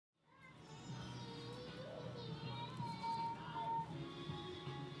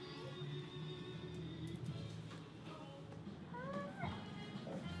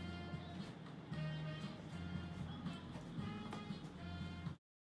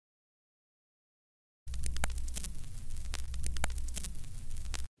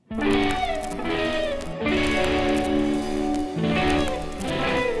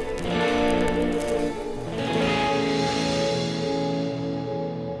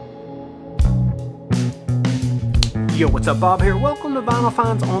Yo, what's up? Bob here. Welcome to Vinyl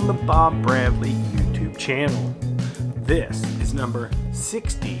Finds on the Bob Bradley YouTube channel. This is number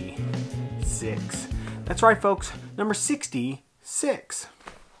 66. That's right, folks. Number 66.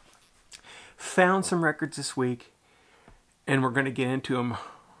 Found some records this week, and we're going to get into them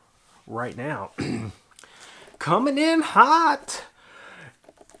right now. Coming in hot.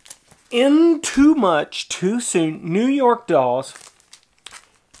 In Too Much, Too Soon. New York Dolls.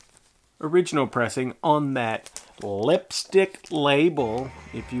 Original pressing on that lipstick label,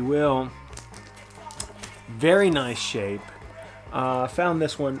 if you will. Very nice shape. Found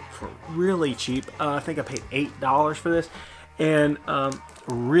this one for really cheap. I think I paid $8 for this. And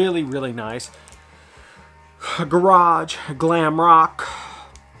really, really nice. Garage, glam rock,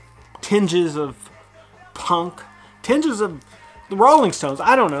 tinges of punk, tinges of the Rolling Stones.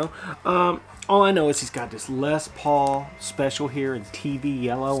 I don't know. All I know is he's got this Les Paul special here in TV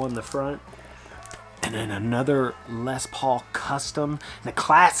yellow on the front. And then another Les Paul custom. The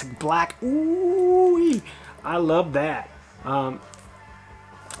classic black. Ooh, I love that.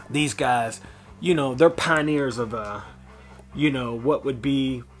 These guys, you know, they're pioneers of, you know, what would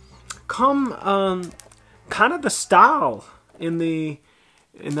be kind of the style in the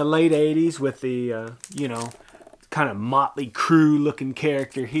late 80s with the, you know, kind of Motley Crue looking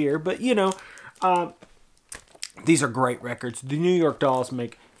character here. But, you know, these are great records. The New York Dolls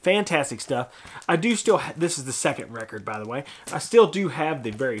make fantastic stuff. I do still, this is the second record, by the way. I still do have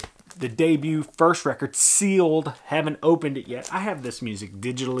the debut first record sealed. Haven't opened it yet. I have this music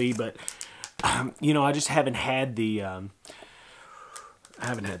digitally, but, you know, I just haven't had the, I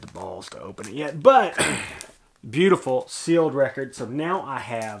haven't had the balls to open it yet. But, beautiful sealed record. So now I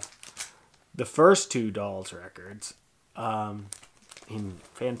have the first two Dolls records in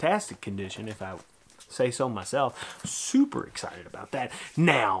fantastic condition, if I say so myself. Super excited about that.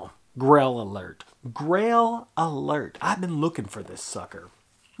 Now, Grail Alert. Grail Alert. I've been looking for this sucker.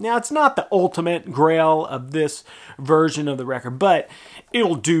 Now, it's not the ultimate Grail of this version of the record, but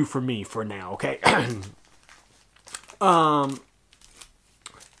it'll do for me for now, okay?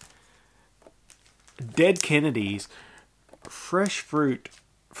 Dead Kennedys. Fresh fruit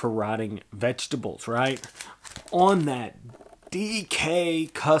for rotting vegetables, right? On that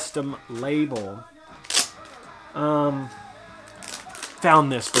DK custom label. Found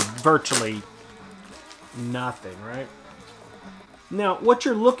this for virtually nothing, right? Now, what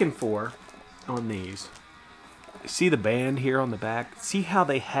you're looking for on these, see the band here on the back? See how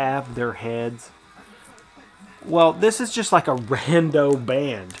they have their heads? Well, this is just like a rando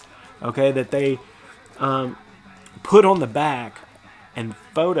band, okay, that they put on the back and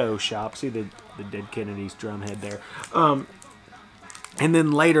Photoshop. See the Dead Kennedys drum head there. And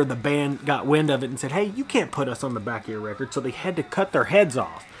then later the band got wind of it and said, hey, you can't put us on the back of your record. So they had to cut their heads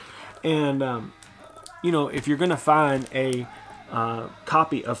off. And, you know, if you're going to find a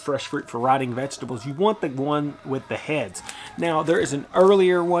copy of Fresh Fruit for Rotting Vegetables, you want the one with the heads. Now, there is an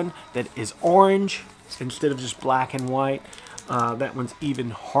earlier one that is orange instead of just black and white. That one's even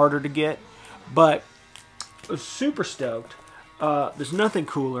harder to get. But I was super stoked. There's nothing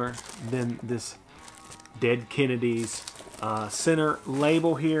cooler than this Dead Kennedys center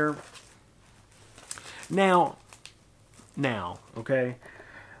label here. Now, okay.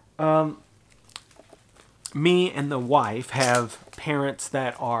 Me and the wife have parents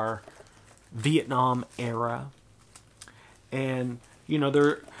that are Vietnam era, and you know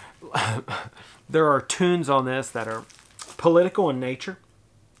there are tunes on this that are political in nature,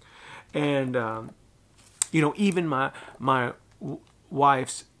 and you know, even my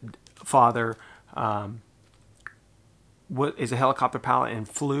wife's father is a helicopter pilot and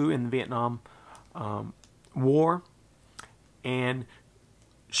flew in the Vietnam War, and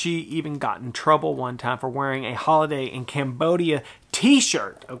she even got in trouble one time for wearing a Holiday in Cambodia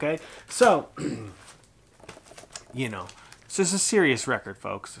t-shirt, okay? So, you know, this is a serious record,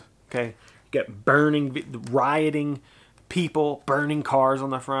 folks, okay? You got burning, rioting people, burning cars on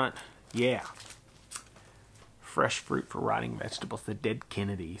the front. Yeah. Fresh fruit for rotting vegetables, the Dead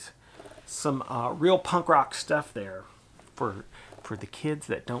Kennedys. Some real punk rock stuff there for the kids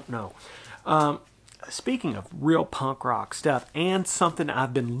that don't know. Speaking of real punk rock stuff, and something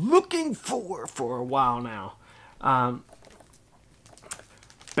I've been looking for a while now.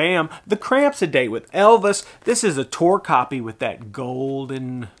 Bam! The Cramps A Date with Elvis. This is a tour copy with that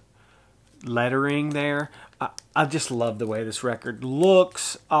golden lettering there. I just love the way this record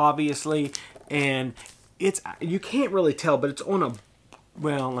looks, obviously, and you can't really tell, but it's on a,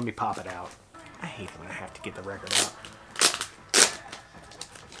 well, let me pop it out. I hate when I have to get the record out.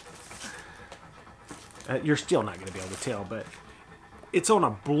 You're still not going to be able to tell, but it's on a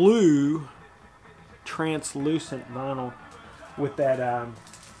blue translucent vinyl with that, I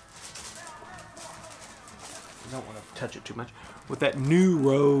don't want to touch it too much, with that New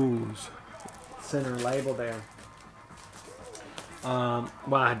Rose center label there. Well,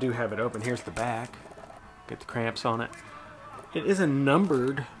 I do have it open. Here's the back. Get the cramps on it. It is a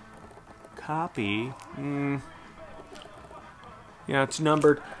numbered copy. Yeah, it's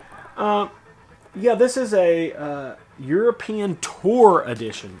numbered. Yeah, this is a European tour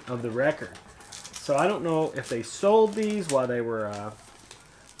edition of the record. So I don't know if they sold these while they were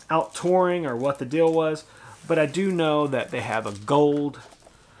out touring or what the deal was, but I do know that they have a gold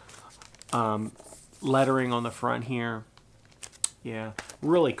lettering on the front here. Yeah,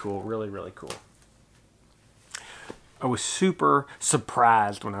 really cool, really, really cool. I was super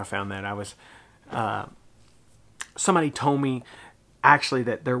surprised when I found that. I was, somebody told me actually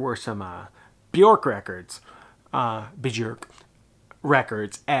that there were some Bjork records, Bjork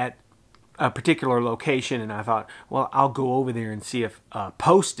records at a particular location, and I thought, well, I'll go over there and see if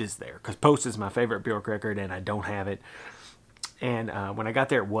Post is there, because Post is my favorite Bjork record, and I don't have it. And when I got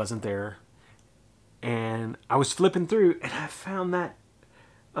there, it wasn't there. And I was flipping through, and I found that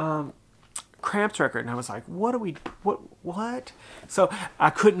Cramps record, and I was like, what? So I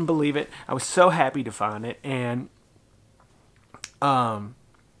couldn't believe it. I was so happy to find it, and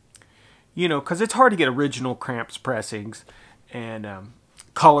you know, because it's hard to get original Cramps pressings, and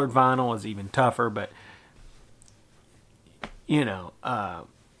colored vinyl is even tougher. But you know,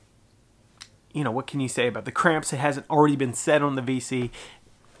 what can you say about the Cramps? It hasn't already been said on the VC,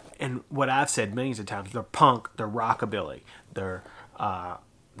 and what I've said millions of times: they're punk, they're rockabilly, they're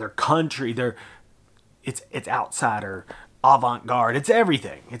country, it's outsider, avant-garde, it's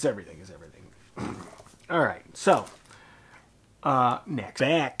everything. It's everything. All right, so next,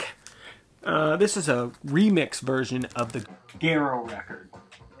 Beck. This is a remix version of the Garrow record,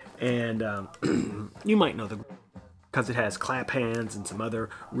 and you might know because it has Clap Hands and some other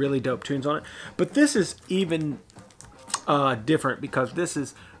really dope tunes on it. But this is even different because this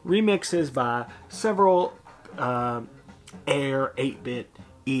is remixes by several Air, 8-bit,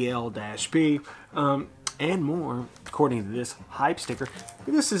 EL-B, and more, according to this hype sticker.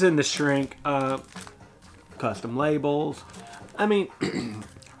 This is in the shrink, custom labels. I mean,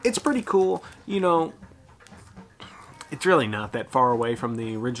 it's pretty cool. You know, it's really not that far away from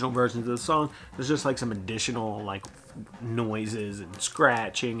the original versions of the song. There's just like some additional like noises and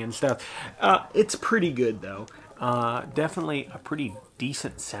scratching and stuff. It's pretty good though. Definitely a pretty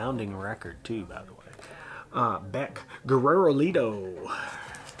decent sounding record too, by the way. Beck, Guerrero Lido.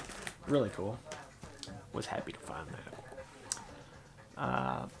 Really cool. Was happy to find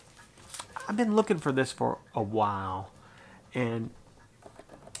that. I've been looking for this for a while, and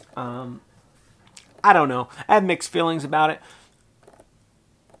I don't know. I have mixed feelings about it.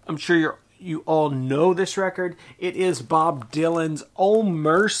 I'm sure you all know this record. It is Bob Dylan's "Oh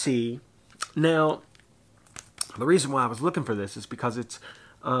Mercy." Now, the reason why I was looking for this is because it's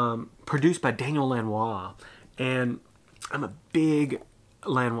produced by Daniel Lanois, and I'm a big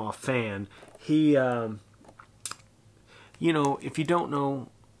Lanois fan. He, you know, if you don't know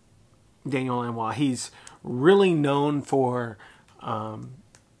Daniel Lanois, he's really known for,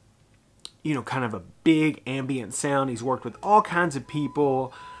 you know, kind of a big ambient sound. He's worked with all kinds of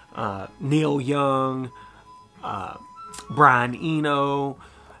people, Neil Young, Brian Eno,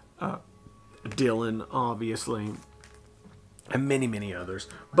 Dylan, obviously, and many, many others.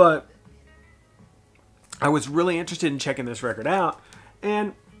 But I was really interested in checking this record out,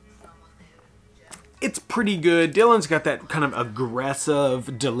 and it's pretty good. Dylan's got that kind of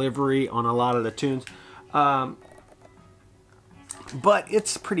aggressive delivery on a lot of the tunes, but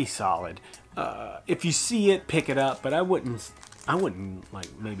it's pretty solid. If you see it, pick it up, but I wouldn't like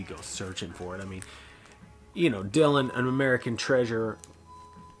maybe go searching for it. I mean, you know, Dylan, an American treasure,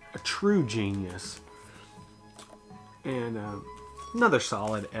 a true genius, and another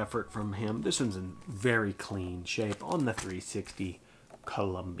solid effort from him. This one's in very clean shape on the 360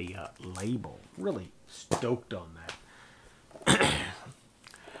 Columbia label. Really stoked on that.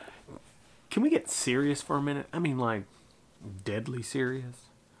 Can we get serious for a minute? I mean, like, deadly serious.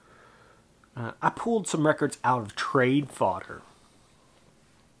 I pulled some records out of trade fodder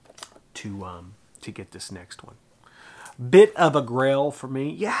to get this next one. Bit of a grail for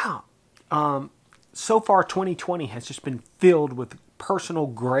me. Yeah. So far, 2020 has just been filled with personal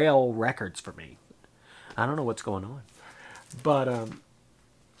grail records for me. I don't know what's going on. But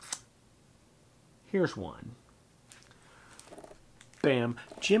here's one. Bam.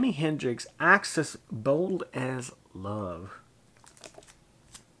 Jimi Hendrix, Axis Bold as Love.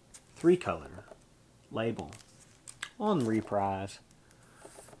 3-color label on reprise.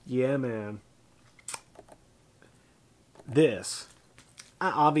 Yeah, man. this, I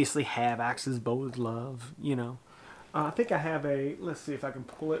obviously have Axe's Bow of Love, you know. I think I have a, let's see if I can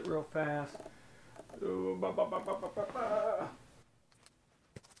pull it real fast. Ooh, Where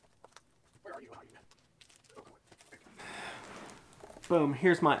are you? Boom,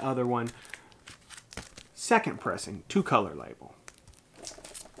 here's my other one. Second pressing, 2-color label.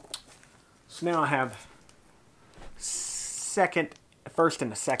 So now I have first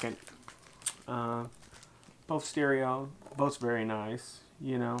and a second. Both stereo, both very nice,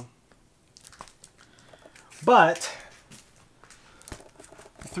 you know. But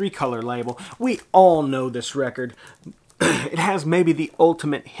 3-color label, we all know this record. It has maybe the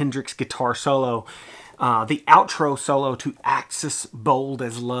ultimate Hendrix guitar solo. The outro solo to Axis Bold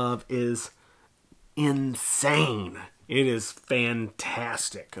as Love is insane. It is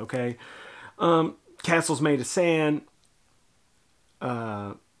fantastic, okay? Castles Made of Sand.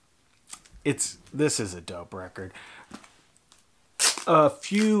 This is a dope record. A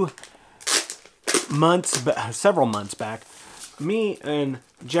few months, several months back, me and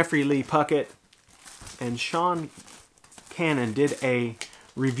Jeffrey Lee Puckett and Sean Cannon did a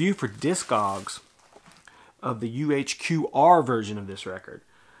review for Discogs of the UHQR version of this record.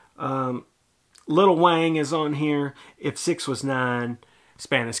 Little Wang is on here. If 6 Was 9,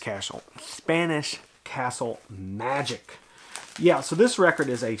 Spanish Castle Magic. Yeah, so this record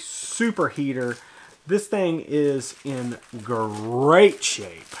is a super heater. This thing is in great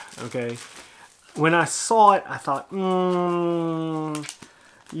shape, okay? When I saw it, I thought,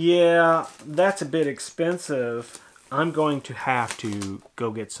 yeah, that's a bit expensive. I'm going to have to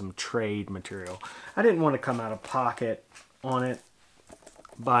go get some trade material. I didn't want to come out of pocket on it,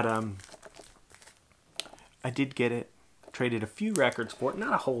 but I did get it. Traded a few records for it,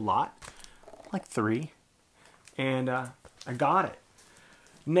 not a whole lot, like 3, and I got it.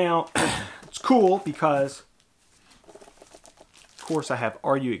 Now, it's cool because, of course, I have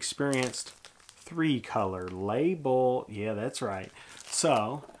Are You Experienced 3-color label. Yeah, that's right.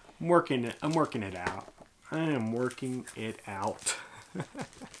 So, I'm working it out. I am working it out.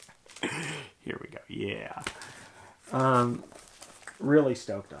 Here we go. Yeah. Really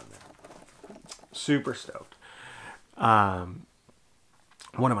stoked on that. Super stoked. One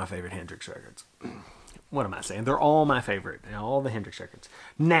of my favorite Hendrix records. What am I saying? They're all my favorite. All the Hendrix records.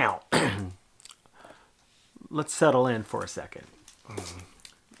 Now, let's settle in for a second.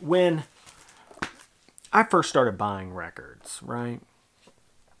 When I first started buying records, right?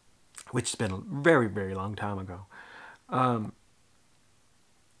 Which has been a very, very long time ago. I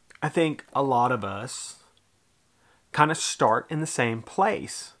think a lot of us kind of start in the same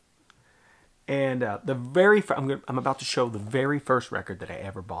place. And I'm about to show the very first record that I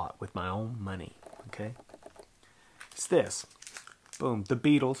ever bought with my own money. Okay, it's this. Boom, the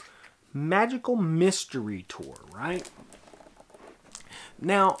Beatles, Magical Mystery Tour, right?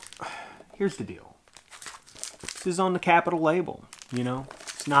 Now, here's the deal. This is on the Capitol label, you know.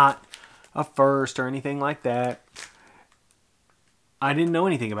 It's not a first or anything like that. I didn't know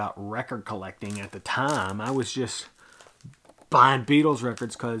anything about record collecting at the time. I was just buying Beatles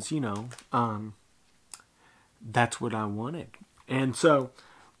records because, you know, that's what I wanted. And so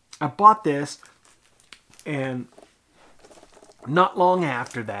I bought this, and not long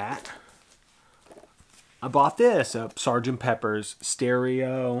after that, I bought this, a Sgt. Pepper's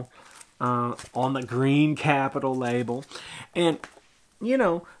stereo on the green Capitol label. And, you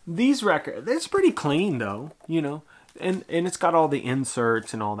know, these records, it's pretty clean though, you know, and it's got all the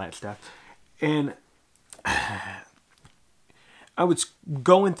inserts and all that stuff. And I was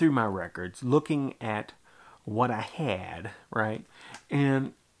going through my records, looking at what I had, right?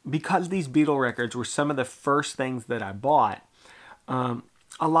 And because these Beatle records were some of the first things that I bought, a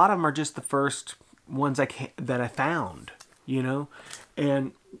lot of them are just the first ones that I found, you know?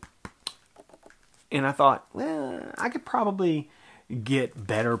 And I thought, well, I could probably get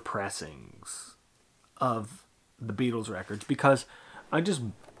better pressings of the Beatles records because I just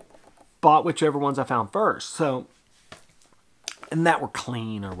bought whichever ones I found first. So, and that were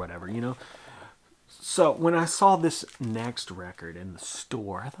clean or whatever, you know? So when I saw this next record in the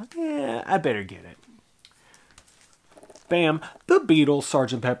store, I thought, yeah, I better get it. Bam, the Beatles,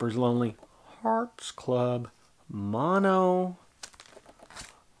 Sgt. Pepper's Lonely Hearts Club Mono.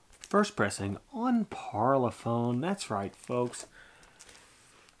 First pressing on Parlophone. That's right, folks.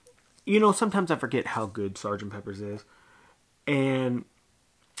 You know, sometimes I forget how good Sgt. Pepper's is. And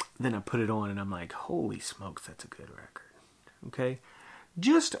then I put it on and I'm like, holy smokes, that's a good record. Okay?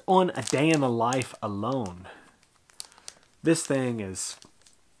 Just on A Day in the Life alone, this thing is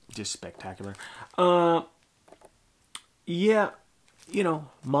just spectacular. Yeah, you know,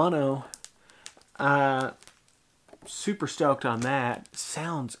 mono. super stoked on that.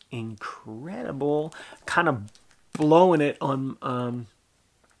 Sounds incredible. Kind of blowing it on.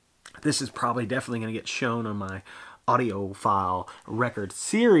 This is probably definitely going to get shown on my audiophile record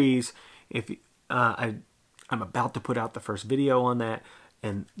series. If I'm about to put out the first video on that,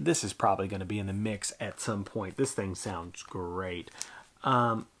 and this is probably going to be in the mix at some point. This thing sounds great,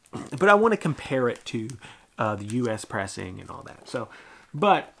 but I want to compare it to the U.S. pressing and all that. So,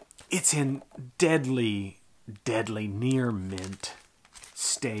 but it's in deadly near mint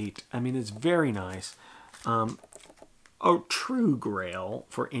state. I mean, it's very nice. A true grail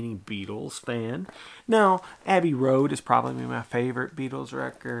for any Beatles fan. Now, Abbey Road is probably my favorite Beatles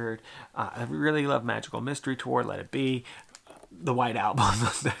record. I really love Magical Mystery Tour, Let It Be, the White Album,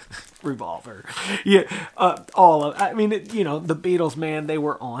 Revolver. Yeah, all of. I mean, you know, the Beatles, man, they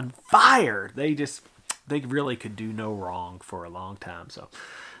were on fire. They really could do no wrong for a long time. So,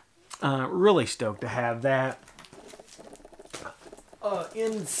 really stoked to have that.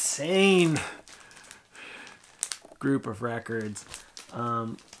 Insane group of records.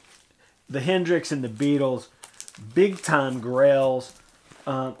 The Hendrix and the Beatles, big time grails.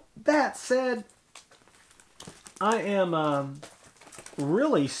 That said, I am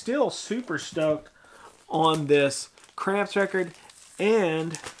really still super stoked on this Cramps record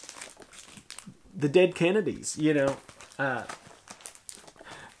and the Dead Kennedys. You know, a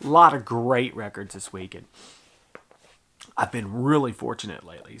lot of great records this weekend. I've been really fortunate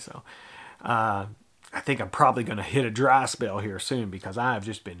lately, so I think I'm probably going to hit a dry spell here soon because I've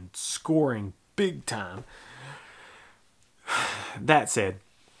just been scoring big time. That said,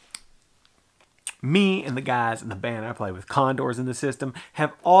 me and the guys in the band I play with, Condors in the System,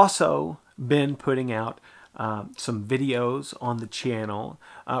 have also been putting out some videos on the channel,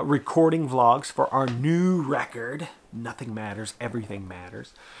 recording vlogs for our new record, Nothing Matters, Everything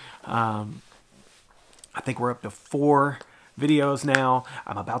Matters. I think we're up to 4 videos now.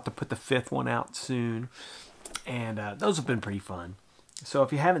 I'm about to put the 5th one out soon, and those have been pretty fun. So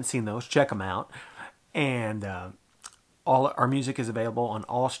if you haven't seen those, check them out. And all our music is available on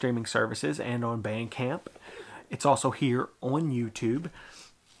all streaming services and on Bandcamp. It's also here on YouTube.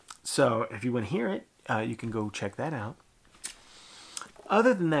 So if you want to hear it, you can go check that out.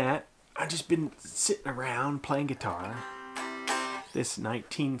 Other than that, I've just been sitting around playing guitar. This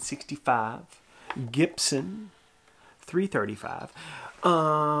 1965 Gibson 335.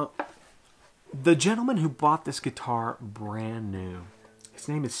 The gentleman who bought this guitar brand new, his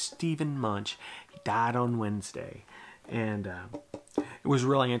name is Stephen Munch. He died on Wednesday. And it was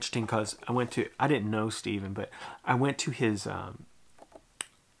really interesting because I didn't know Stephen, but I went to his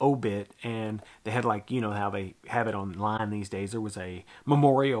obit, and they had, like, you know how they have it online these days. There was a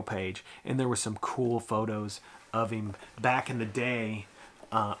memorial page, and there were some cool photos of him back in the day,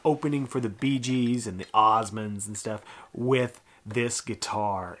 opening for the Bee Gees and the Osmonds and stuff with this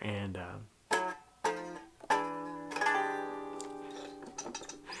guitar. And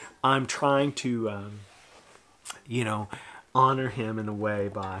I'm trying to, you know, honor him in a way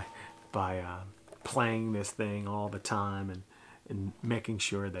by playing this thing all the time and making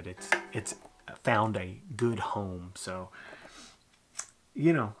sure that it's found a good home. So,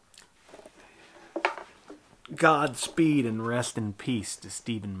 you know, Godspeed and rest in peace to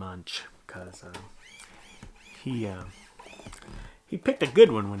Stephen Munch, because he picked a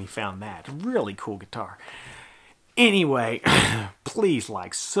good one when he found that. Really cool guitar. Anyway, please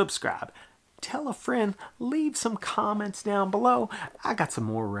like, subscribe, tell a friend, leave some comments down below. I got some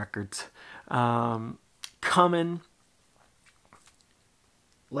more records coming.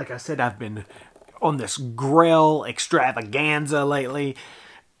 Like I said, I've been on this Grail extravaganza lately,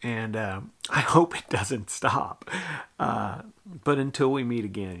 and I hope it doesn't stop. But until we meet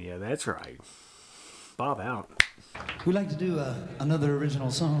again, yeah, that's right. Bob out. We'd like to do another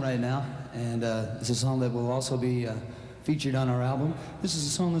original song right now, and it's a song that will also be featured on our album. This is a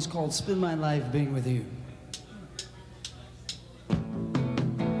song that's called Spend My Life Being With You.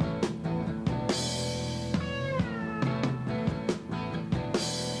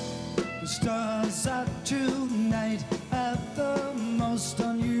 The stars out tonight at the most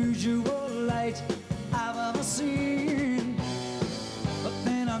unusual light I've ever seen, but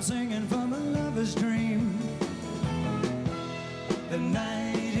then I'm singing from a